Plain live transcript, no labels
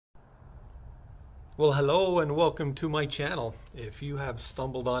Well, hello and welcome to my channel. If you have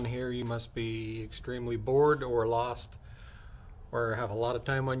stumbled on here, you must be extremely bored or lost or have a lot of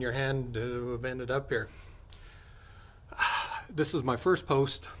time on your hand to have ended up here. This is my first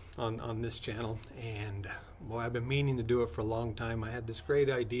post on this channel, and well, I've been meaning to do it for a long time. I had this great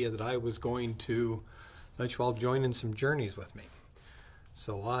idea that I was going to let you all join in some journeys with me.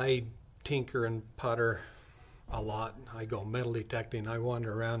 So I tinker and putter a lot. I go metal detecting. I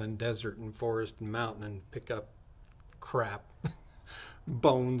wander around in desert and forest and mountain and pick up crap,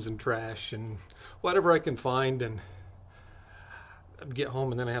 bones and trash and whatever I can find, and get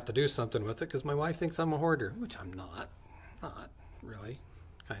home and then I have to do something with it because my wife thinks I'm a hoarder, which I'm not really,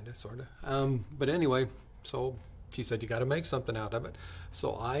 kind of, sort of. But anyway, so she said you got to make something out of it.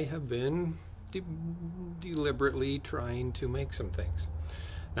 So I have been deliberately trying to make some things.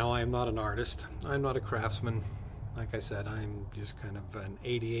 Now, I am not an artist. I'm not a craftsman. Like I said, I'm just kind of an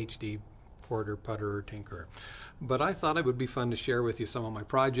ADHD hoarder, putterer, tinkerer. But I thought it would be fun to share with you some of my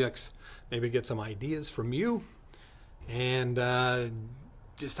projects, maybe get some ideas from you, and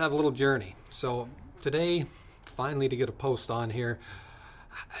just have a little journey. So today, finally, to get a post on here,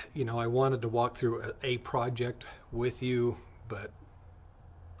 you know, I wanted to walk through a project with you, but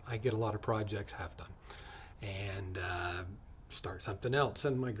I get a lot of projects half done. And start something else.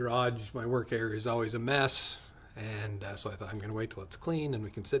 And my garage, my work area is always a mess. And so I thought, I'm going to wait till it's clean and we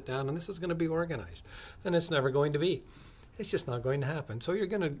can sit down and this is going to be organized. And it's never going to be. It's just not going to happen. So you're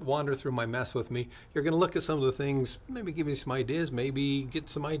going to wander through my mess with me. You're going to look at some of the things, maybe give you some ideas, maybe get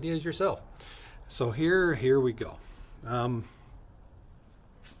some ideas yourself. So here we go.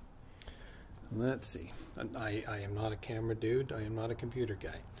 Let's see. I am not a camera dude. I am not a computer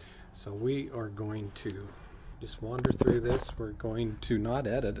guy. So we are going to just wander through this. We're going to not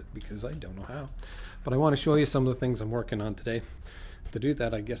edit it because I don't know how. But I want to show you some of the things I'm working on today. To do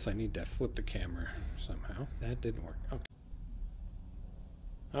that, I guess I need to flip the camera somehow. That didn't work. Okay.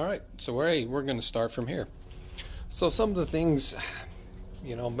 All right, so we're going to start from here. So some of the things,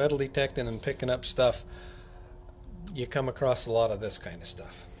 you know, metal detecting and picking up stuff, you come across a lot of this kind of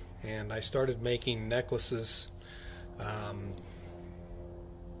stuff. And I started making necklaces,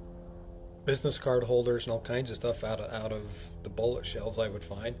 business card holders and all kinds of stuff out of the bullet shells I would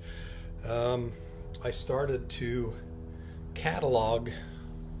find. I started to catalog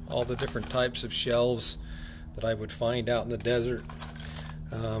all the different types of shells that I would find out in the desert,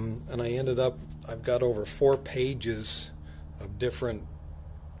 and I ended up, I've got over 4 pages of different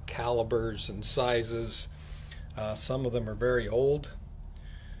calibers and sizes. Some of them are very old.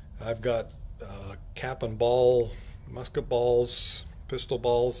 I've got cap and ball, musket balls, pistol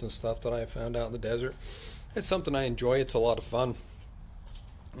balls and stuff that I found out in the desert. It's something I enjoy. It's a lot of fun.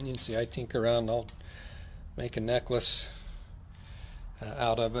 And you can see I tinker around. I'll make a necklace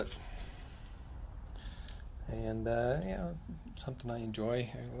out of it. And yeah, something I enjoy.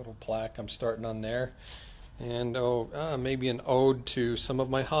 A little plaque I'm starting on there. And maybe an ode to some of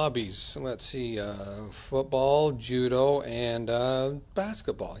my hobbies. So let's see, football, judo, and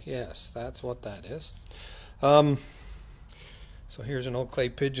basketball. Yes, that's what that is. So here's an old clay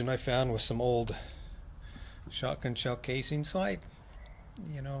pigeon I found with some old shotgun shell casing. So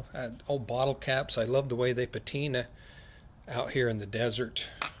you know, old bottle caps. I love the way they patina out here in the desert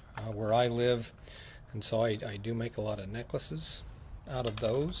where I live. And so I do make a lot of necklaces out of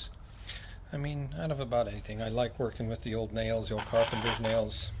those. I mean, out of about anything. I like working with the old nails, the old carpenter's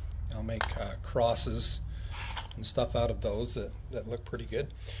nails. I'll make crosses and stuff out of those that look pretty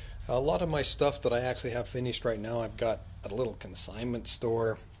good. A lot of my stuff that I actually have finished right now, I've got a little consignment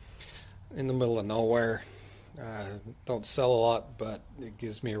store in the middle of nowhere. Don't sell a lot, but it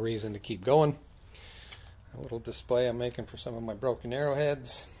gives me a reason to keep going. A little display I'm making for some of my broken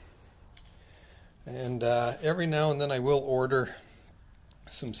arrowheads. And every now and then I will order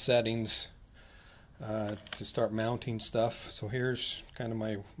some settings to start mounting stuff. So here's kind of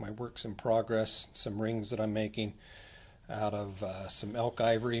my works in progress, some rings that I'm making out of some elk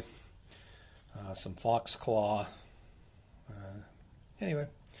ivory, some fox claw. Anyway,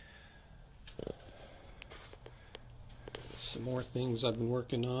 some more things I've been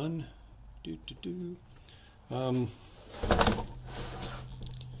working on.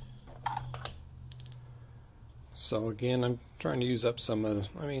 So again, I'm trying to use up some of,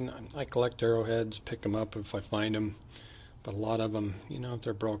 I collect arrowheads, pick them up if I find them, but a lot of them, you know, if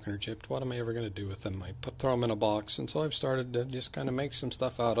they're broken or chipped, what am I ever going to do with them? I throw them in a box, and so I've started to just kind of make some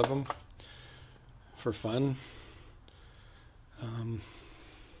stuff out of them for fun.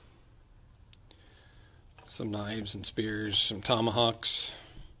 Some knives and spears, some tomahawks.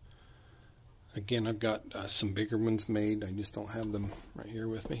 Again, I've got some bigger ones made. I just don't have them right here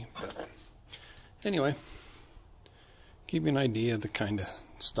with me. But Anyway, give you an idea of the kind of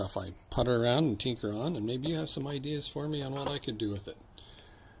stuff I putter around and tinker on, and maybe you have some ideas for me on what I could do with it.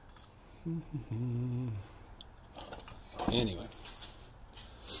 Anyway,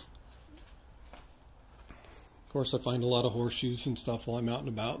 of course I find a lot of horseshoes and stuff while I'm out and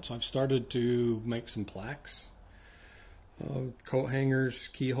about, so I've started to make some plaques, coat hangers,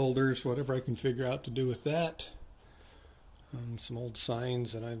 key holders, whatever I can figure out to do with that. Some old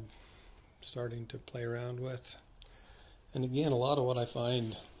signs that I'm starting to play around with. And again, a lot of what I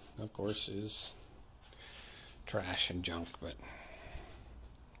find, of course, is trash and junk, but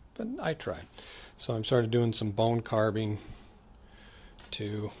I try. So I'm started doing some bone carving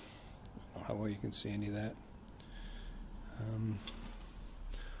too. I don't know how well you can see any of that.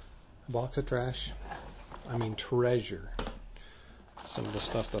 A box of trash. I mean treasure. Some of the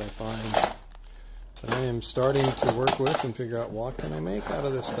stuff that I find that I am starting to work with and figure out what can I make out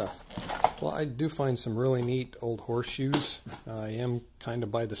of this stuff. Well, I do find some really neat old horseshoes. I am kind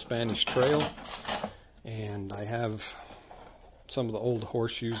of by the Spanish Trail, and I have some of the old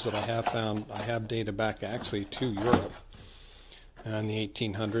horseshoes that I have found. I have dated back actually to Europe in the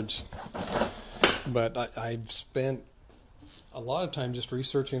 1800s. But I've spent a lot of time just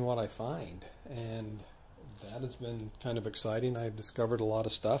researching what I find, and that has been kind of exciting. I've discovered a lot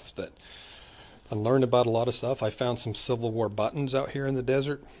of stuff that I learned about. A lot of stuff. I found some Civil War buttons out here in the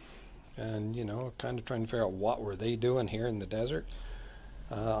desert, and you know, kind of trying to figure out what were they doing here in the desert.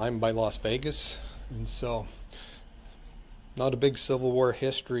 I'm by Las Vegas, and so not a big Civil War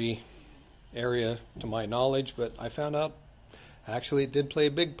history area to my knowledge, but I found out actually it did play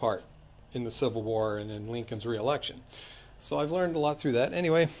a big part in the Civil War and in Lincoln's re-election. So I've learned a lot through that.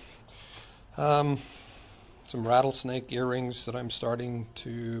 Anyway, some rattlesnake earrings that I'm starting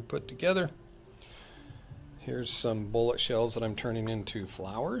to put together. Here's some bullet shells that I'm turning into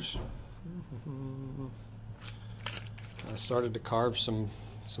flowers. I started to carve some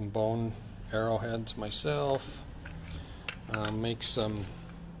bone arrowheads myself. Make some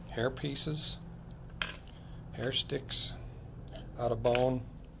hair pieces, hair sticks out of bone.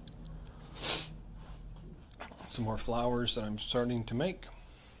 Some more flowers that I'm starting to make.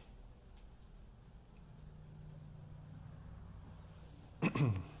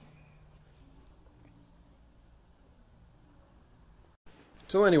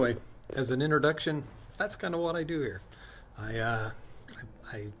 So anyway, as an introduction, that's kind of what I do here. I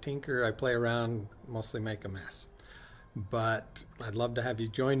tinker, I play around, mostly make a mess. But I'd love to have you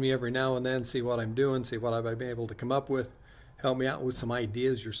join me every now and then, see what I'm doing, see what I've been able to come up with, help me out with some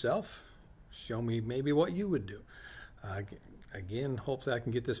ideas yourself, show me maybe what you would do. Again, hopefully I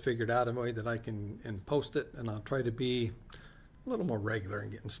can get this figured out in a way that I can and post it, and I'll try to be a little more regular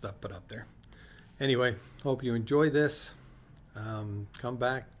in getting stuff put up there. Anyway, hope you enjoy this. Come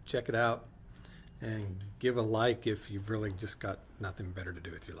back, check it out, and give a like if you've really just got nothing better to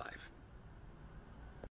do with your life.